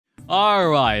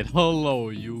Alright,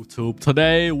 hello YouTube.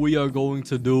 Today we are going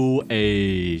to do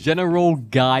a general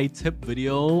guide tip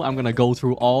video. I'm gonna go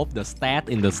through all of the stats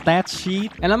in the stat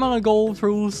sheet, and I'm gonna go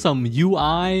through some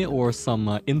UI or some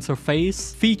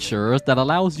interface features that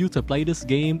allows you to play this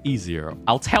game easier.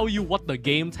 I'll tell you what the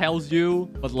game tells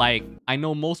you, but like, I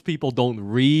know most people don't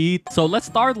read. So let's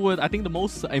start with, I think, the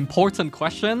most important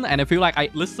question, and I feel like I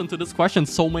listened to this question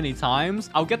so many times.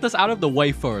 I'll get this out of the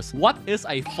way first. What is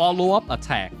a follow-up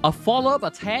attack? A follow-up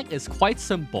attack is quite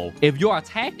simple. If your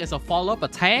attack is a follow-up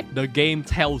attack, the game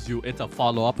tells you it's a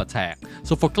follow-up attack.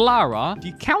 So for Clara,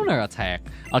 she counter-attack.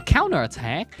 A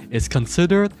counter-attack is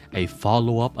considered a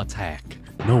follow-up attack.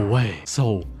 No way.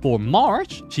 So for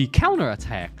March, she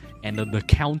counter-attack, and the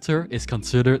counter is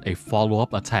considered a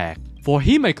follow-up attack. For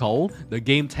Himeko, the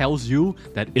game tells you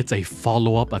that it's a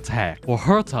follow-up attack. For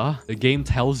Herta, the game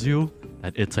tells you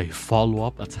that it's a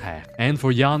follow-up attack. And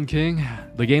for Yan King,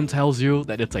 the game tells you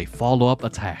that it's a follow-up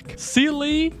attack.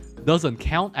 Sealy doesn't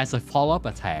count as a follow-up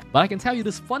attack, but I can tell you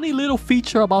this funny little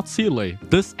feature about Sealy.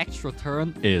 This extra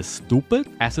turn is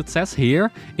stupid. As it says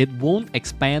here, it won't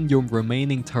expand your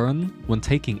remaining turn when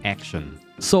taking action.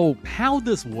 So how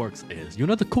this works is, you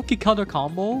know the cookie cutter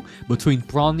combo between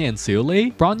Bronya and Sealy?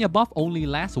 Bronya buff only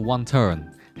lasts one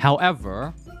turn.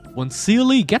 However, when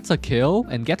Sealy gets a kill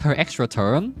and get her extra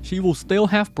turn, she will still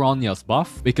have Bronya's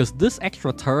buff because this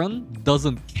extra turn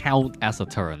doesn't count as a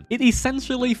turn. It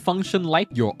essentially functions like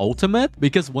your ultimate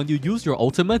because when you use your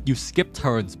ultimate, you skip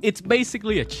turns. It's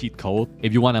basically a cheat code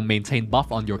if you want to maintain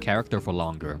buff on your character for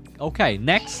longer. Okay,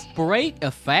 next. Break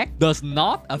effect does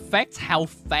not affect how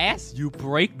fast you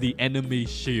break the enemy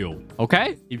shield.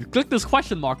 Okay? If you click this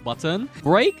question mark button,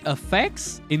 break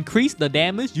effects increase the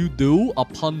damage you do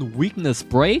upon weakness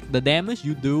break, the damage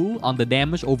you do on the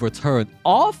damage over turn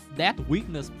of that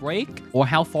weakness break, or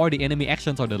how far the enemy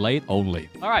actions are delayed only.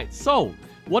 Alright, so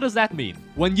what does that mean?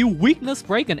 When you weakness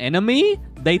break an enemy,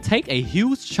 they take a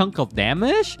huge chunk of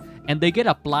damage and they get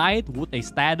applied with a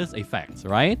status effect,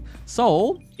 right?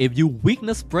 So if you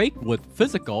weakness break with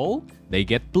physical, they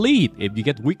get bleed. If you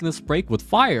get weakness break with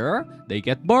fire, they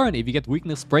get burn. If you get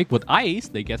weakness break with ice,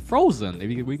 they get frozen. If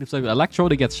you get weakness break with electro,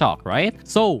 they get shock, right?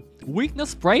 So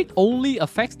weakness break only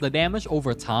affects the damage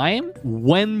over time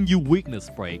when you weakness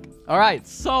break. All right,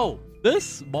 so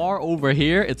this bar over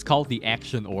here, it's called the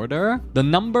action order. The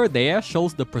number there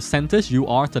shows the percentage you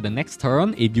are to the next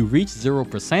turn. If you reach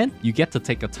 0%, you get to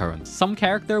take a turn. Some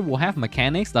character will have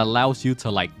mechanics that allows you to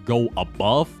like go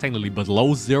above, technically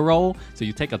below 0. So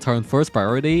you take a turn first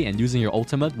priority, and using your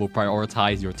ultimate will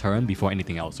prioritize your turn before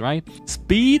anything else, right?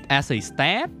 Speed as a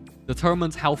stat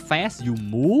determines how fast you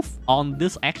move on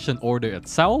this action order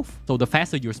itself. So the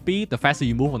faster your speed, the faster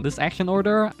you move on this action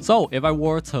order. So if I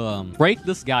were to break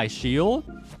this guy's shield,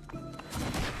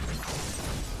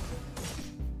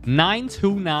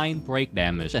 929 break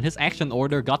damage, and his action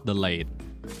order got delayed.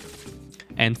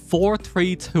 And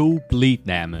 432 bleed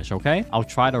damage, okay? I'll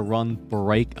try to run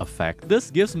break effect.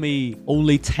 This gives me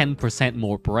only 10%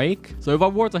 more break. So if I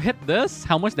were to hit this,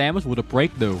 how much damage would a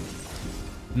break do?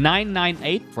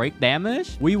 998 break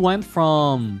damage. We went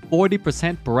from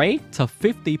 40% break to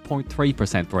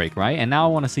 50.3% break, right? And now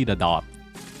I want to see the dot.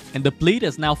 And the bleed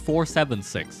is now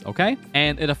 476, okay?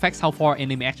 And it affects how far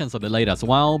enemy actions are delayed as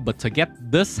well. But to get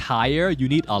this higher, you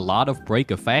need a lot of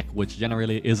break effect, which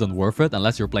generally isn't worth it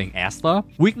unless you're playing Asta.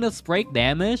 Weakness break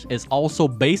damage is also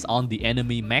based on the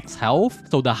enemy max health.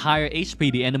 So the higher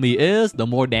HP the enemy is, the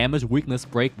more damage weakness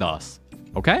break does.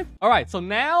 Okay? Alright, so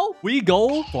now we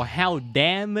go for how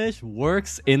damage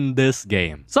works in this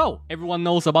game. So, everyone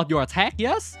knows about your attack,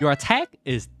 yes? Your attack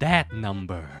is that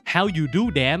number. How you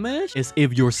do damage is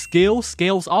if your skill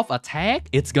scales off attack,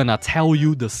 it's gonna tell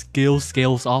you the skill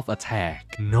scales off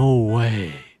attack. No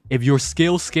way. If your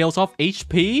skill scales off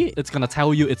HP, it's gonna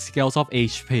tell you it scales off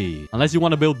HP. Unless you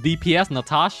want to build DPS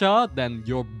Natasha, then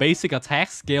your basic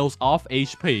attack scales off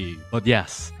HP. But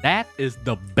yes, that is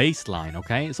the baseline,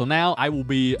 okay? So now I will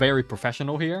be very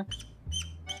professional here.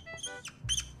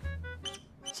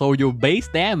 So your base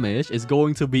damage is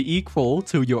going to be equal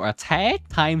to your attack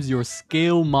times your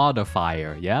skill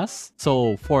modifier, yes?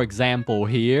 So for example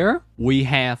here, we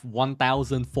have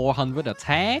 1400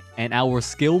 attack and our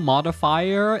skill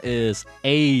modifier is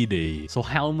 80. So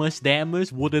how much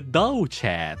damage would it do,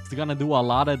 chat? It's gonna do a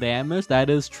lot of damage.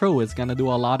 That is true. It's gonna do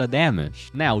a lot of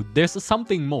damage. Now, there's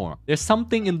something more. There's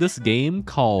something in this game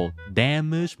called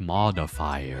damage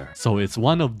modifier. So it's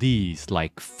one of these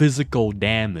like physical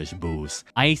damage boost,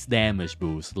 ice damage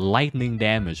boost, lightning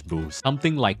damage boost,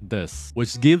 something like this,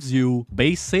 which gives you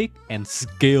basic and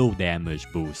skill damage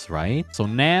boost, right? So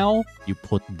now you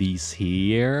put these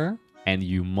here. and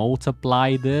you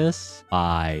multiply this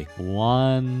by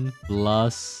 1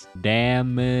 plus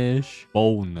damage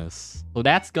bonus. So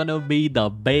that's gonna be the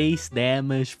base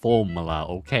damage formula,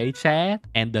 okay, chat?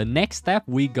 And the next step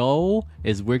we go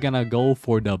is we're gonna go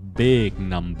for the big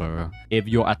number. If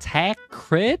your attack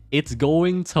crit, it's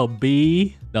going to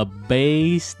be the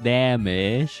base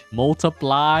damage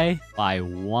multiplied by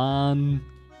 1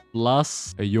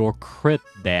 plus your crit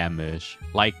damage.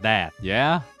 Like that,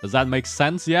 yeah? Does that make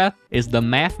sense yet? Is the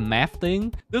math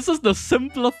thing? This is the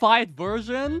simplified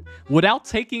version without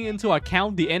taking into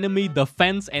account the enemy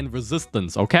defense and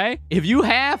resistance, okay? If you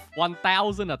have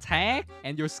 1000 attack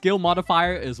and your skill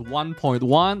modifier is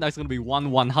 1.1, that's gonna be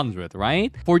 1/100,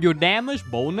 right? For your damage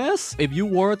bonus, if you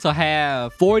were to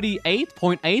have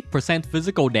 48.8%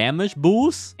 physical damage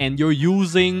boost and you're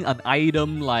using an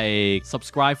item like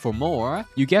subscribe for more,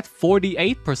 you get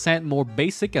 48% more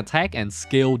basic attack and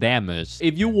skill damage.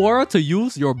 If you were to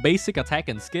use your basic attack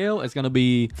and skill, it's gonna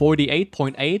be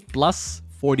 48.8 plus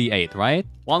 48, right?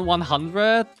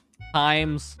 1/100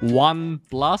 times 1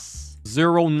 plus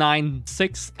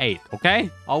 0.968, okay?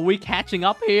 Are we catching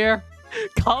up here?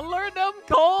 Color them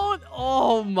code?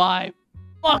 Oh my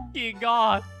fucking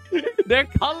god. They're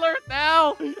colored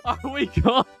now. Are we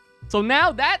good? So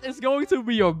now that is going to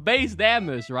be your base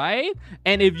damage, right?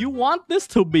 And if you want this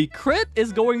to be crit,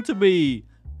 it's going to be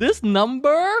this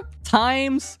number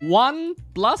times 1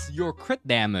 plus your crit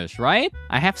damage, right?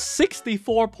 I have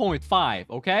 64.5,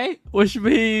 okay? Which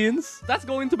means that's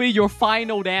going to be your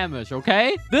final damage,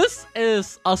 okay? This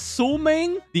is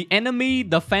assuming the enemy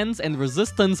defense and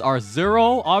resistance are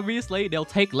 0. Obviously, they'll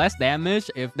take less damage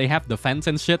if they have defense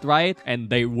and shit, right? And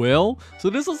they will. So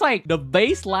this is like the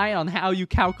baseline on how you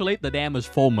calculate the damage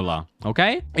formula,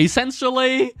 okay?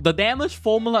 Essentially, the damage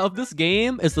formula of this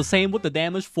game is the same with the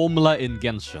damage formula in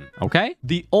Genshin, okay?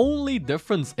 The only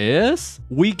difference is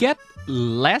we get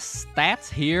less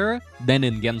stats here than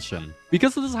in Genshin.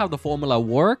 Because this is how the formula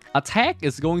works, attack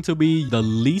is going to be the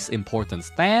least important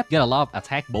stat. Get a lot of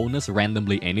attack bonus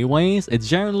randomly anyways. It's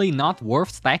generally not worth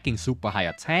stacking super high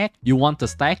attack. You want to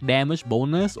stack damage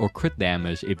bonus or crit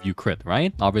damage if you crit,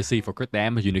 right? Obviously, for crit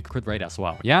damage, you need crit rate as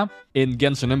well, yeah? In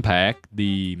Genshin Impact,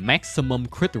 the maximum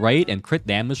crit rate and crit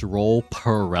damage roll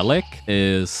per relic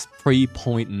is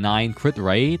 3.9 crit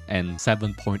rate and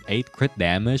 7.8 crit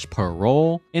damage per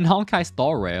roll. In Honkai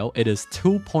Star Rail, it is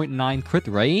 2.9 crit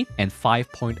rate and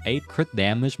 5.8 crit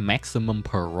damage maximum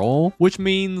per roll, which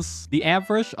means the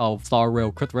average of Star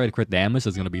Rail crit rate and crit damage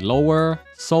is going to be lower.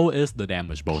 So is the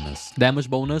damage bonus. Damage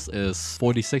bonus is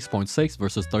 46.6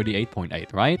 versus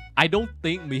 38.8, right? I don't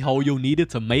think MiHoYo needed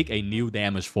to make a new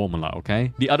damage formula,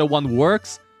 okay? The other one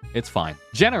works. It's fine.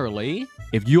 Generally,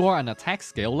 if you are an attack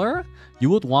scaler, you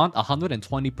would want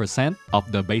 120%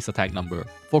 of the base attack number.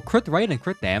 For crit rate and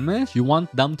crit damage, you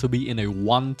want them to be in a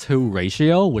 1-2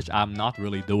 ratio, which I'm not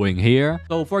really doing here.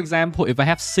 So for example, if I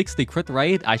have 60 crit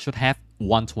rate, I should have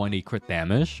 120 crit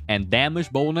damage, and damage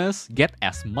bonus, get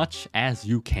as much as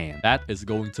you can. That is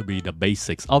going to be the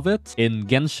basics of it. In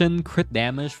Genshin, crit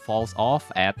damage falls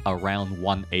off at around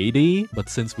 180, but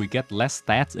since we get less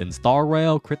stats in Star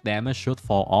Rail, crit damage should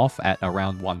fall off at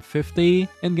around 150.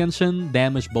 In Genshin,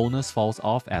 damage bonus falls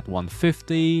off at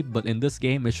 150, but in this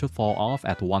game, it should fall off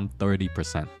at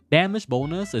 130%. Damage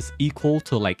bonus is equal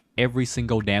to like every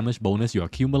single damage bonus you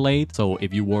accumulate. So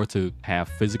if you were to have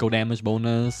physical damage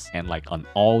bonus and like an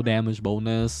all damage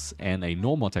bonus and a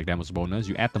normal attack damage bonus,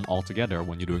 you add them all together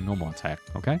when you're doing normal attack,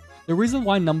 okay? The reason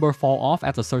why numbers fall off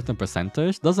at a certain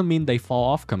percentage doesn't mean they fall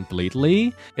off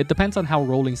completely. It depends on how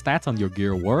rolling stats on your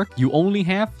gear work. You only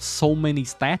have so many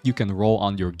stats you can roll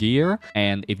on your gear,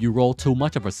 and if you roll too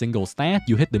much of a single stat,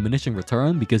 you hit diminishing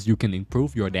return because you can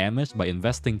improve your damage by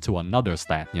investing to another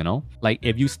stat, you know? Like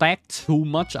if you stack too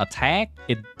much attack,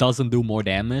 it doesn't do more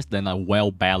damage than a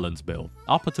well-balanced build.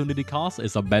 Opportunity cost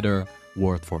is a better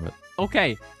word for it.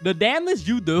 Okay, the damage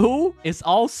you do is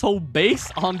also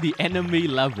based on the enemy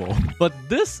level. But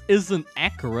this isn't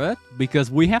accurate because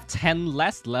we have 10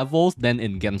 less levels than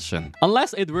in Genshin.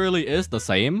 Unless it really is the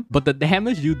same, but the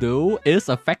damage you do is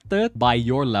affected by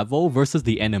your level versus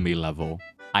the enemy level.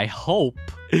 I hope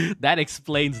that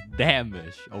explains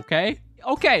damage, okay?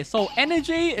 Okay, so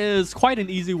energy is quite an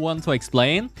easy one to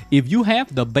explain. If you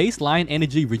have the baseline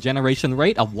energy regeneration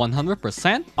rate of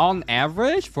 100%, on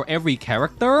average for every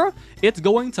character, it's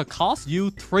going to cost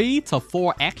you 3 to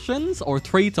 4 actions or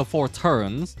 3 to 4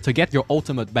 turns to get your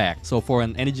ultimate back. So for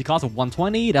an energy cost of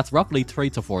 120, that's roughly 3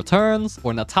 to 4 turns.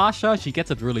 For Natasha, she gets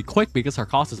it really quick because her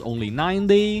cost is only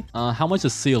 90. How much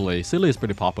is Sealy? Sealy is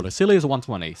pretty popular. Sealy is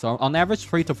 120. So on average,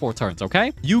 3 to 4 turns,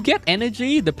 okay? You get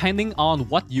energy depending on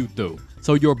what you do.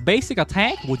 So your basic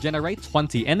attack will generate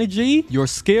 20 energy, your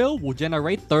skill will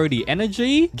generate 30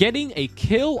 energy, getting a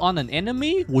kill on an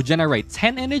enemy will generate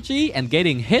 10 energy, and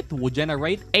getting hit will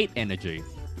generate 8 energy.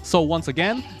 So once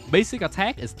again, basic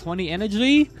attack is 20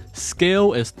 energy,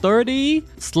 skill is 30,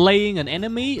 slaying an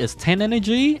enemy is 10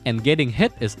 energy, and getting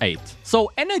hit is 8.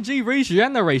 So energy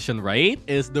regeneration rate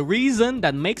is the reason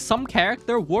that makes some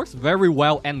character works very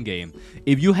well endgame.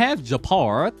 If you have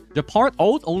Japard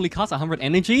ult only costs 100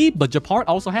 energy, but Japard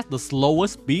also has the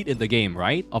slowest speed in the game,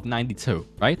 right? Of 92,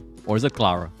 right? Or is it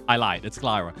Clara? I lied, it's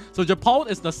Clara. So Japard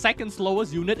is the second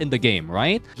slowest unit in the game,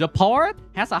 right? Japard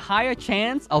has a higher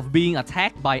chance of being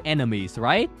attacked by enemies,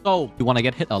 right? So you want to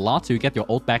get hit a lot so you get your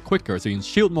ult back quicker, so you can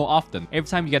shield more often. Every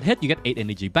time you get hit, you get 8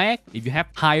 energy back. If you have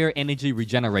higher energy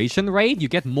regeneration rate, you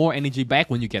get more energy back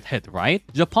when you get hit, right?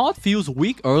 Japard feels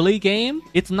weak early game.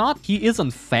 It's not he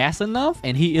isn't fast enough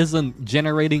and he isn't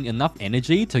generating enough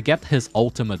energy to get his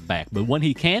ultimate back. But when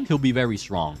he can, he'll be very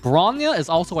strong. Bronya is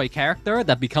also a character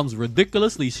that becomes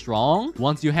ridiculously strong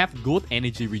once you have good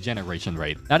energy regeneration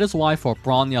rate. That is why for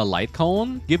Bronya Light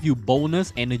Cone, give you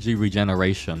bonus energy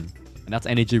regeneration. And that's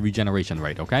energy regeneration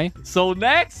rate, okay? So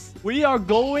next, we are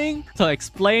going to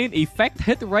explain effect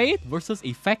hit rate versus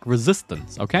effect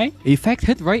resistance, okay? Effect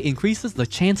hit rate increases the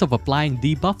chance of applying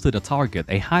debuff to the target.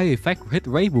 A higher effect hit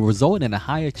rate will result in a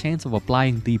higher chance of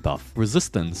applying debuff.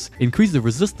 Resistance. Increase the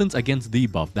resistance against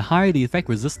debuff. The higher the effect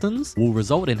resistance will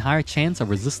result in higher chance of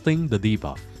resisting the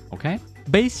debuff, okay?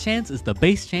 Base chance is the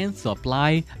base chance to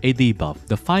apply a debuff.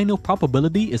 The final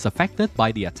probability is affected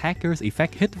by the attacker's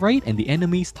effect hit rate and the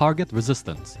enemy's target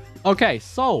resistance. Okay,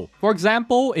 so for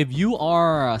example, if you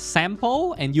are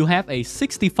Sampo and you have a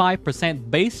 65%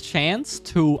 base chance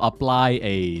to apply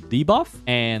a debuff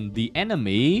and the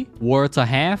enemy were to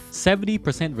have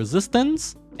 70%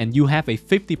 resistance, and you have a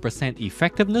 50%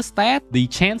 effectiveness stat, the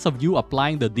chance of you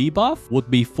applying the debuff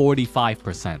would be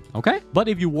 45%, okay? But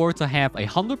if you were to have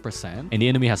 100% and the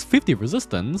enemy has 50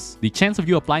 resistance, the chance of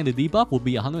you applying the debuff would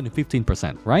be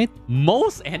 115%, right?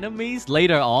 Most enemies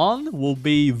later on will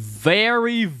be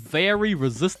very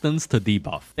resistant to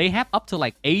debuff. They have up to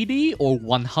like 80 or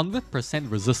 100%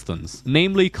 resistance,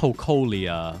 namely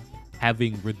Cocolia,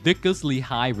 having ridiculously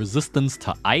high resistance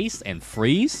to ice and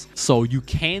freeze. So you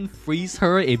can freeze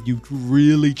her if you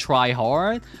really try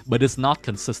hard, but it's not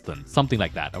consistent. Something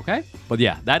like that, okay? But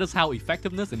yeah, that is how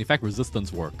effectiveness and effect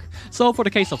resistance work. So for the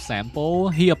case of Sample,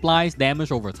 he applies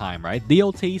damage over time, right?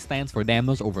 DOT stands for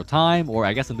damage over time, or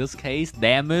I guess in this case,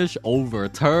 damage over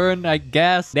turn, I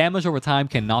guess. Damage over time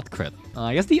cannot crit.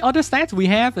 I guess the other stats we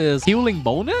have is healing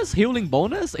bonus. Healing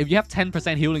bonus, if you have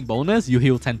 10% healing bonus, you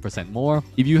heal 10% more.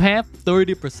 If you have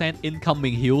 30%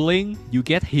 incoming healing, you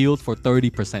get healed for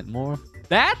 30% more.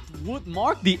 That would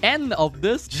mark the end of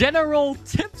this general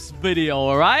tips video,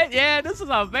 alright? Yeah, this is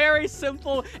a very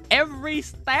simple, every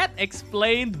stat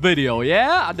explained video,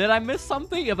 yeah? Did I miss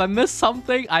something? If I missed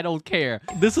something, I don't care.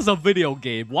 This is a video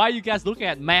game. Why are you guys looking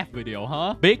at math video,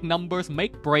 huh? Big numbers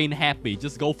make brain happy.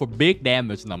 Just go for big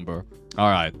damage number.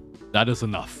 Alright, that is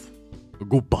enough.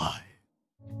 Goodbye.